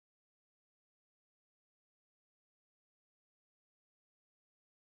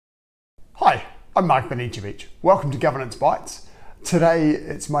Hi, I'm Mark Benicevic. Welcome to Governance Bites. Today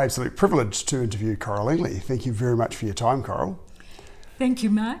it's my absolute privilege to interview Coral Ingley. Thank you very much for your time, Coral. Thank you,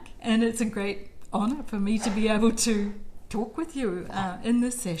 Mark, and it's a great honour for me to be able to talk with you in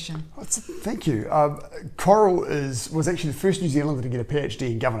this session. Thank you. Coral was actually the first New Zealander to get a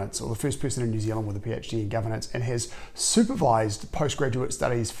PhD in governance, or the first person in New Zealand with a PhD in governance, and has supervised postgraduate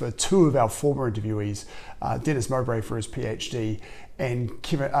studies for two of our former interviewees, Dennis Mowbray for his PhD and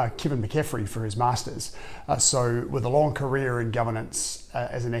Kevin McCaffrey for his Masters. So with a long career in governance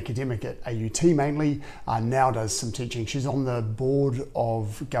as an academic at AUT mainly, now does some teaching. She's on the board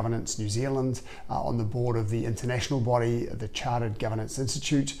of Governance New Zealand, on the board of the international body, the Chartered Governance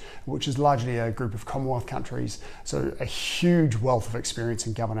Institute, which is largely a group of Commonwealth countries. So a huge wealth of experience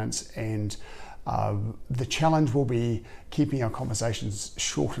in governance, and the challenge will be keeping our conversations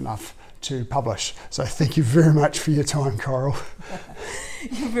short enough to publish. So thank you very much for your time, Coral.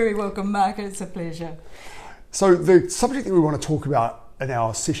 You're very welcome, Mark. It's a pleasure. So the subject that we want to talk about in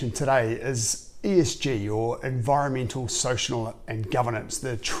our session today is ESG, or environmental, social and governance,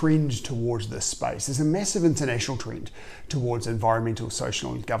 the trend towards this space. There's a massive international trend towards environmental,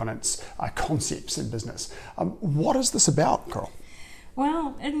 social and governance concepts in business. What is this about, Coral?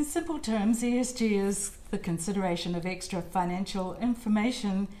 Well, in simple terms, ESG is the consideration of extra financial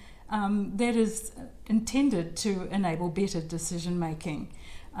information that is intended to enable better decision making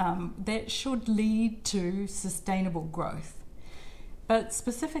that should lead to sustainable growth. But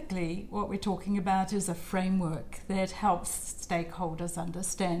specifically, what we're talking about is a framework that helps stakeholders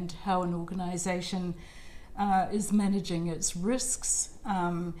understand how an organisation is managing its risks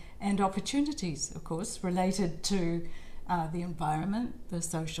and opportunities, of course, related to the environment, the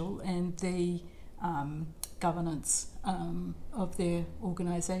social and the governance of their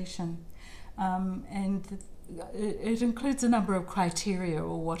organisation. And it includes a number of criteria,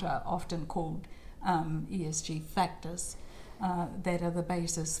 or what are often called ESG factors, that are the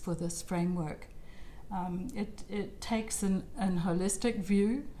basis for this framework. It takes an holistic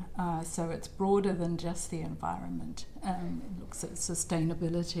view, so it's broader than just the environment. It looks at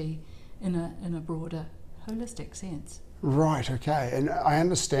sustainability in a broader, holistic sense. Right, okay. And I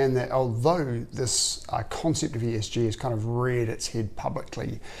understand that although this concept of ESG has kind of reared its head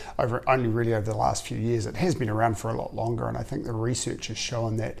publicly only really over the last few years, it has been around for a lot longer, and I think the research has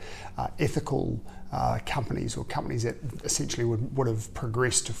shown that ethical companies, or companies that essentially would have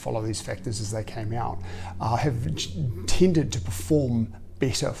progressed to follow these factors as they came out, have tended to perform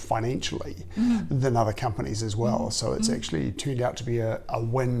better financially than other companies as well. So it's actually turned out to be a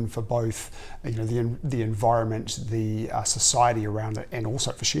win for both, the environment, the society around it, and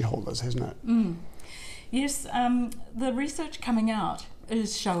also for shareholders, hasn't it? Yes, the research coming out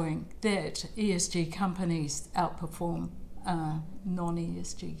is showing that ESG companies outperform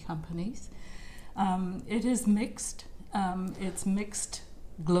non-ESG companies. It is mixed. It's mixed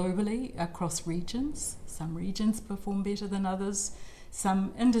globally across regions. Some regions perform better than others.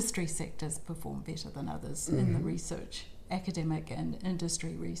 Some industry sectors perform better than others in the research, academic and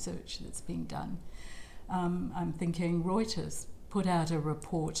industry research that's being done. I'm thinking Reuters put out a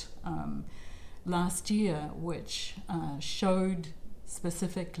report last year which showed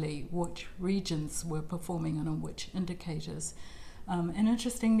specifically which regions were performing and on which indicators. And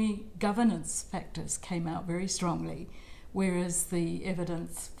interestingly, governance factors came out very strongly, whereas the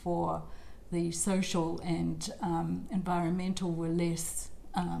evidence for the social and environmental were less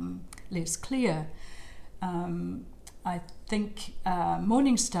clear. I think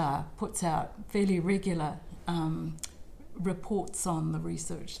Morningstar puts out fairly regular reports on the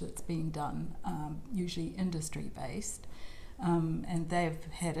research that's being done, usually industry-based, and they've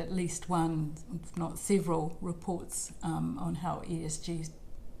had at least one, if not several, reports on how ESG is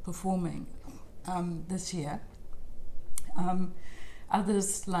performing this year.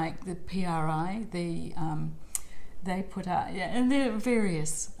 Others, like the PRI, they put out, and there are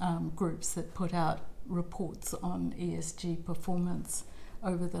various groups that put out reports on ESG performance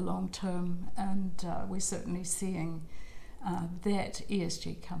over the long term, and we're certainly seeing that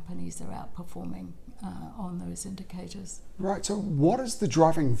ESG companies are outperforming on those indicators. Right, so what is the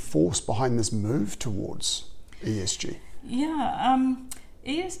driving force behind this move towards ESG? Yeah,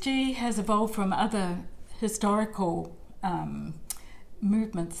 ESG has evolved from other historical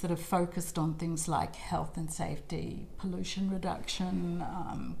movements that have focused on things like health and safety, pollution reduction,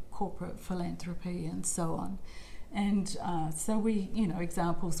 corporate philanthropy, and so on. And so we,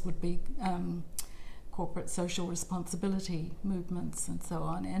 examples would be corporate social responsibility movements and so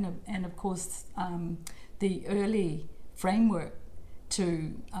on. And of course, the early framework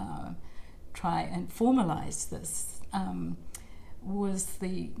to try and formalize this was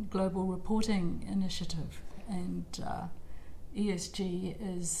the Global Reporting Initiative, and ESG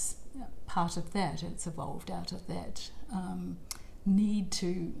is part of that. It's evolved out of that need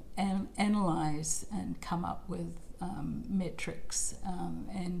to analyse and come up with metrics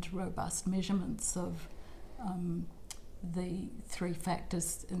and robust measurements of the three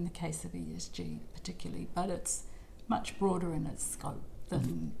factors in the case of ESG particularly, but it's much broader in its scope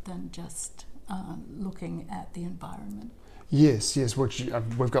than just looking at the environment. Yes, which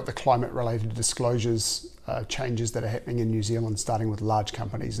we've got the climate-related disclosures changes that are happening in New Zealand, starting with large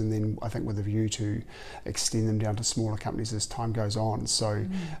companies, and then I think with a view to extend them down to smaller companies as time goes on. So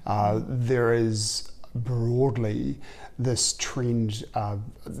there is broadly this trend,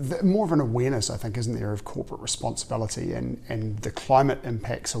 more of an awareness, I think, isn't there, of corporate responsibility, and the climate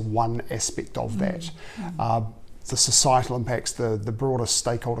impacts are one aspect of that. The societal impacts, the broader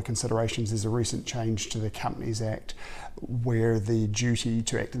stakeholder considerations. There's a recent change to the Companies Act where the duty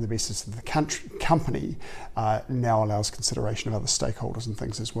to act in the best interest of the company now allows consideration of other stakeholders and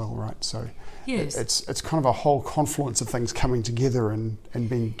things as well, right? So yes. It's kind of a whole confluence of things coming together and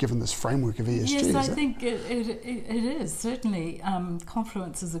being given this framework of ESG. Yes, I think it is, certainly.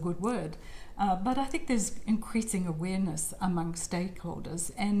 Confluence is a good word. But I think there's increasing awareness among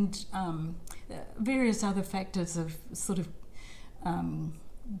stakeholders, and various other factors have sort of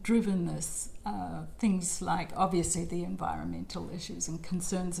driven this. Things like, obviously, the environmental issues and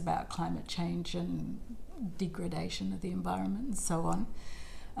concerns about climate change and degradation of the environment and so on.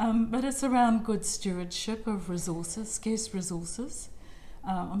 But it's around good stewardship of resources, scarce resources,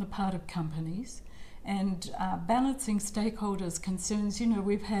 on the part of companies, and balancing stakeholders' concerns. You know,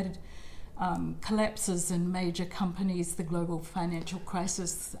 we've had collapses in major companies. The global financial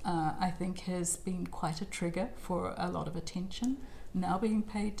crisis, I think, has been quite a trigger for a lot of attention now being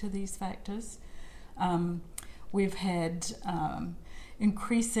paid to these factors. We've had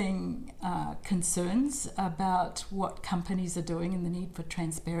increasing concerns about what companies are doing and the need for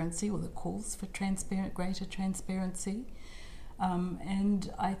transparency, or the calls for greater transparency.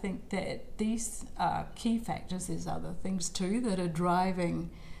 And I think that these are key factors. There's other things too that are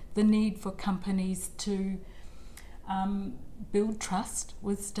driving the need for companies to build trust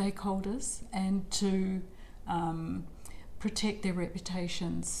with stakeholders and to protect their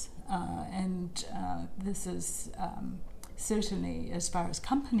reputations. And this is certainly, as far as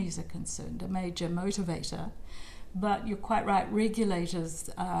companies are concerned, a major motivator. But you're quite right, regulators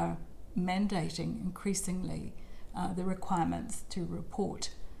are mandating increasingly the requirements to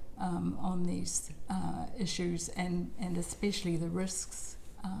report on these issues, and especially the risks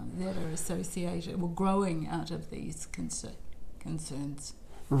that are associated, growing out of these concerns.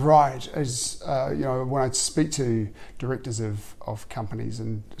 Right. As when I speak to directors of companies,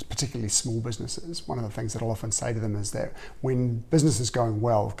 and particularly small businesses, one of the things that I'll often say to them is that when business is going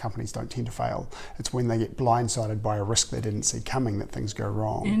well, companies don't tend to fail. It's when they get blindsided by a risk they didn't see coming that things go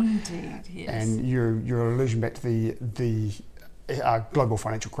wrong. Indeed, yes. And your allusion back to the global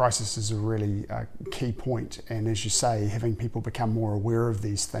financial crisis is a really key point, and as you say, having people become more aware of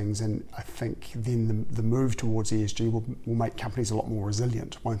these things, and I think then the move towards ESG will make companies a lot more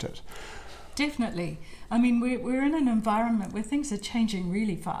resilient, won't it? Definitely. I mean, we're in an environment where things are changing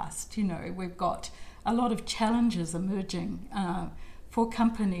really fast. You know, we've got a lot of challenges emerging for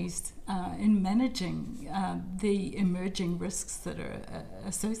companies in managing the emerging risks that are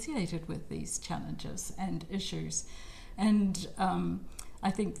associated with these challenges and issues. And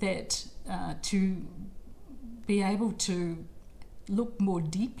I think that to be able to look more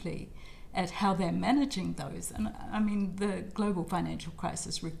deeply at how they're managing those, and I mean, the global financial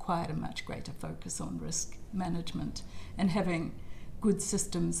crisis required a much greater focus on risk management and having good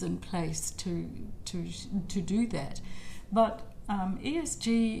systems in place to do that. But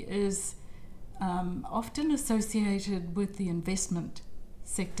ESG is often associated with the investment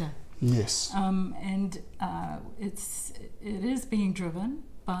sector. Yes. And it is being driven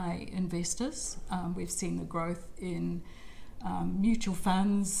by investors. We've seen the growth in mutual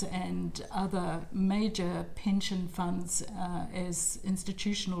funds and other major pension funds as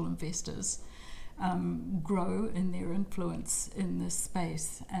institutional investors grow in their influence in this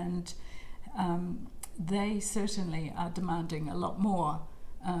space. And they certainly are demanding a lot more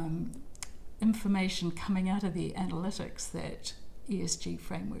information coming out of the analytics that ESG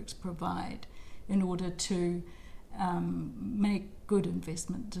frameworks provide in order to make good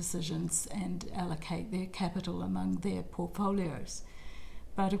investment decisions and allocate their capital among their portfolios.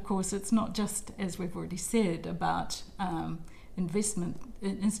 But of course, it's not just, as we've already said, about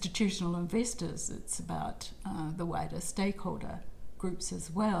institutional investors. It's about the wider stakeholder groups as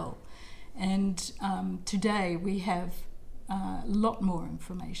well. And today we have a lot more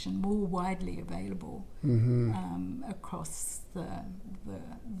information, more widely available across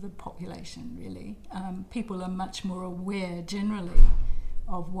the population, really. People are much more aware generally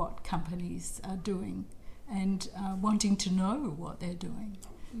of what companies are doing and wanting to know what they're doing.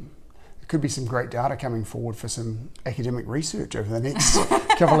 There could be some great data coming forward for some academic research over the next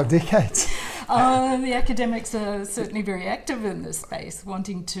couple of decades. The academics are certainly very active in this space,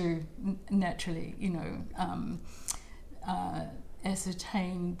 wanting to naturally,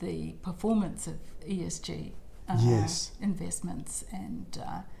 ascertain the performance of ESG investments and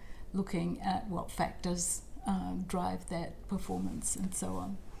looking at what factors drive that performance and so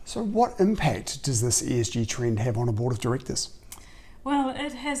on. So what impact does this ESG trend have on a board of directors? Well,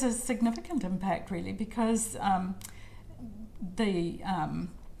 it has a significant impact, really, because the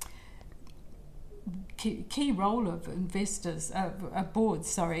key role of investors,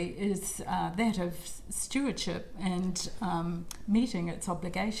 boards, is that of stewardship and meeting its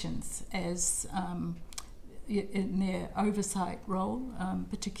obligations as in their oversight role,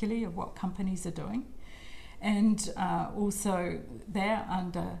 particularly of what companies are doing. And also they're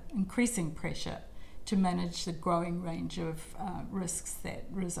under increasing pressure to manage the growing range of risks that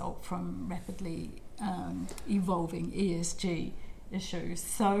result from rapidly evolving ESG issues.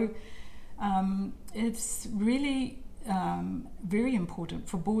 So it's really very important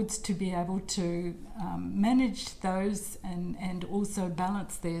for boards to be able to manage those and also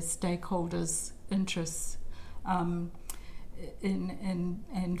balance their stakeholders' interests and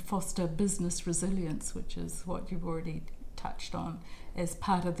foster business resilience, which is what you've already touched on, as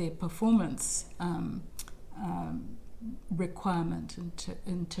part of their performance requirement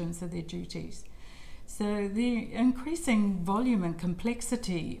in terms of their duties. So the increasing volume and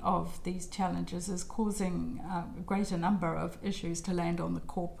complexity of these challenges is causing a greater number of issues to land on the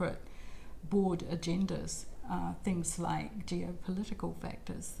corporate board agendas, things like geopolitical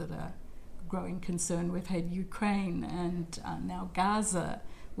factors that are growing concern. We've had Ukraine and now Gaza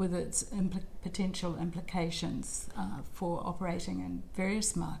with its potential implications for operating in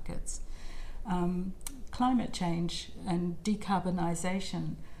various markets. Climate change and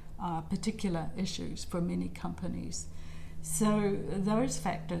decarbonisation are particular issues for many companies. So those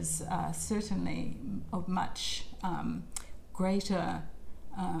factors are certainly of much greater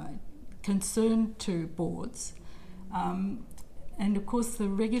concern to boards. And of course the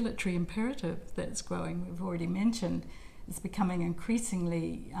regulatory imperative that's growing, we've already mentioned, is becoming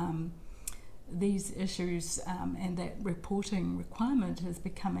increasingly, these issues and that reporting requirement is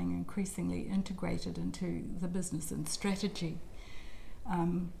becoming increasingly integrated into the business and strategy.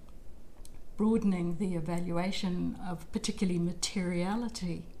 Broadening the evaluation of particularly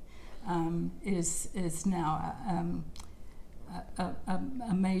materiality is now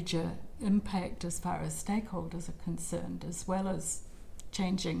a major impact as far as stakeholders are concerned, as well as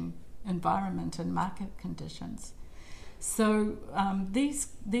changing environment and market conditions. So these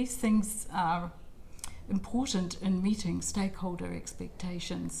things are important in meeting stakeholder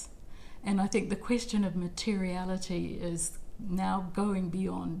expectations. And I think the question of materiality is now going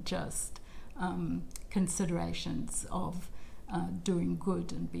beyond just considerations of doing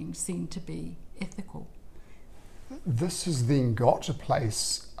good and being seen to be ethical. This has then got to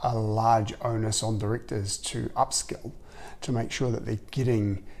place a large onus on directors to upskill, to make sure that they're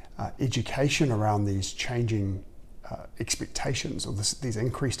getting education around these changing expectations, or these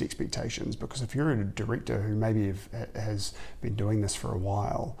increased expectations. Because if you're a director who maybe has been doing this for a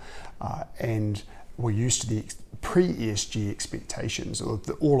while and we're used to the pre-ESG expectations, or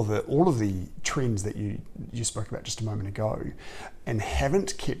all of the trends that you spoke about just a moment ago, and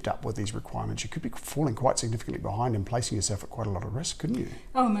haven't kept up with these requirements, you could be falling quite significantly behind and placing yourself at quite a lot of risk, couldn't you?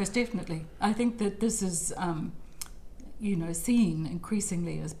 Oh, most definitely. I think that this is, seen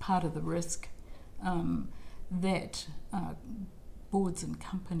increasingly as part of the risk that boards and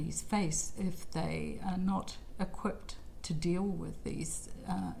companies face if they are not equipped to deal with these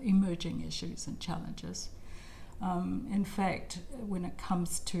emerging issues and challenges. In fact, when it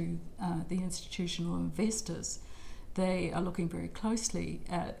comes to the institutional investors, they are looking very closely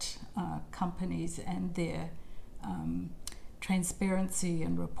at companies and their transparency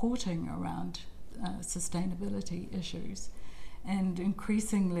and reporting around sustainability issues. And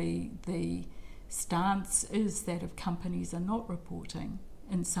increasingly the stance is that if companies are not reporting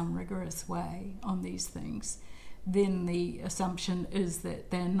in some rigorous way on these things, then the assumption is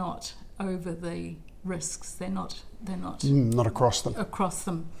that they're not over the risks. They're not across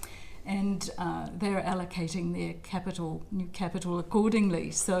them. And they're allocating their new capital accordingly.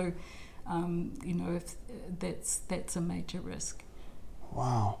 So, if that's a major risk.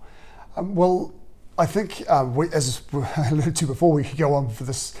 Wow. Well, I think, as I alluded to before, we could go on for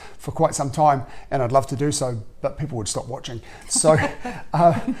this for quite some time, and I'd love to do so, but people would stop watching. So,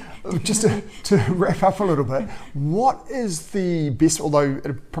 just to wrap up a little bit, what is the best, although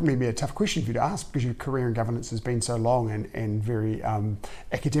it'd probably be a tough question for you to ask because your career in governance has been so long and very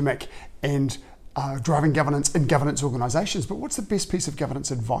academic and driving governance in governance organisations, but what's the best piece of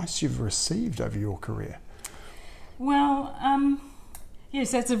governance advice you've received over your career? Well,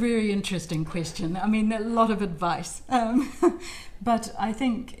 yes, that's a very interesting question. I mean, a lot of advice. But I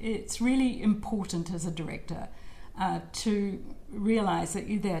think it's really important as a director to realise that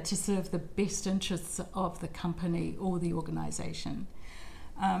you're there to serve the best interests of the company or the organisation.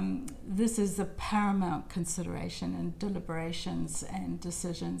 This is a paramount consideration in deliberations and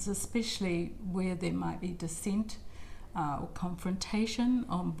decisions, especially where there might be dissent or confrontation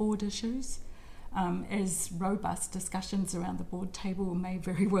on board issues, as robust discussions around the board table may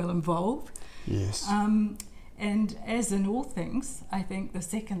very well involve. Yes. And as in all things, I think the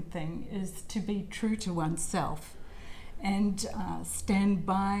second thing is to be true to oneself and stand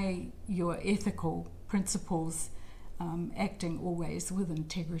by your ethical principles, acting always with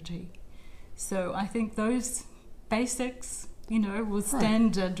integrity. So I think those basics, will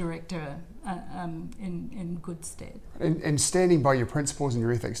stand a director in good stead. And standing by your principles and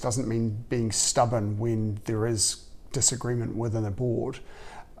your ethics doesn't mean being stubborn when there is disagreement within a board,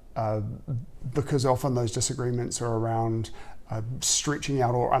 because often those disagreements are around stretching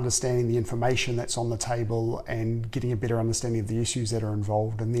out or understanding the information that's on the table and getting a better understanding of the issues that are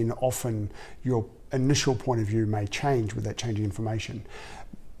involved, and then often your initial point of view may change with that changing information.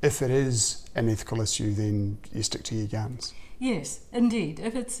 If it is an ethical issue, then you stick to your guns. Yes, indeed.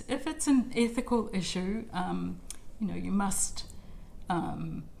 If it's an ethical issue, you must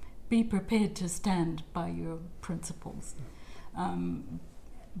be prepared to stand by your principles.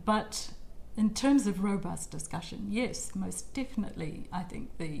 But in terms of robust discussion, yes, most definitely, I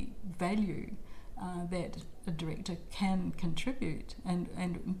think the value that a director can contribute, and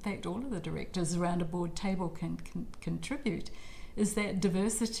in fact all of the directors around a board table can contribute, is that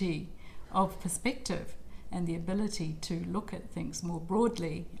diversity of perspective and the ability to look at things more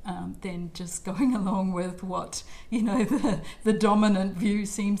broadly than just going along with what the dominant view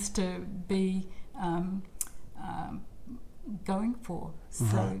seems to be going for.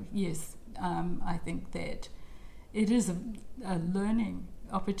 Mm-hmm. So yes, I think that it is a learning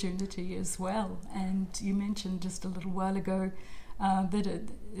opportunity as well. And you mentioned just a little while ago that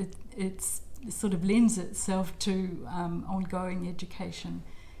it sort of lends itself to ongoing education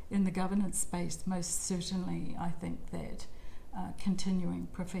in the governance space. Most certainly, I think that continuing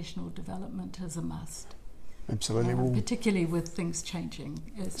professional development is a must. Absolutely. Particularly with things changing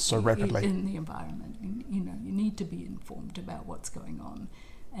so rapidly in the environment. You need to be informed about what's going on.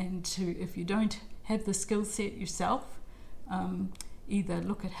 And if you don't have the skill set yourself, either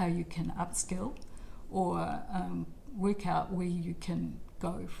look at how you can upskill or work out where you can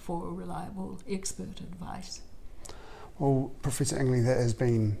go for reliable expert advice. Well, Professor Ingley, that has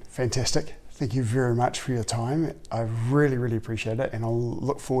been fantastic. Thank you very much for your time. I really, really appreciate it, and I'll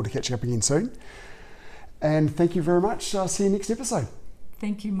look forward to catching up again soon. And thank you very much. I'll see you next episode.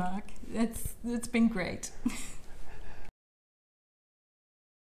 Thank you, Mark. It's been great.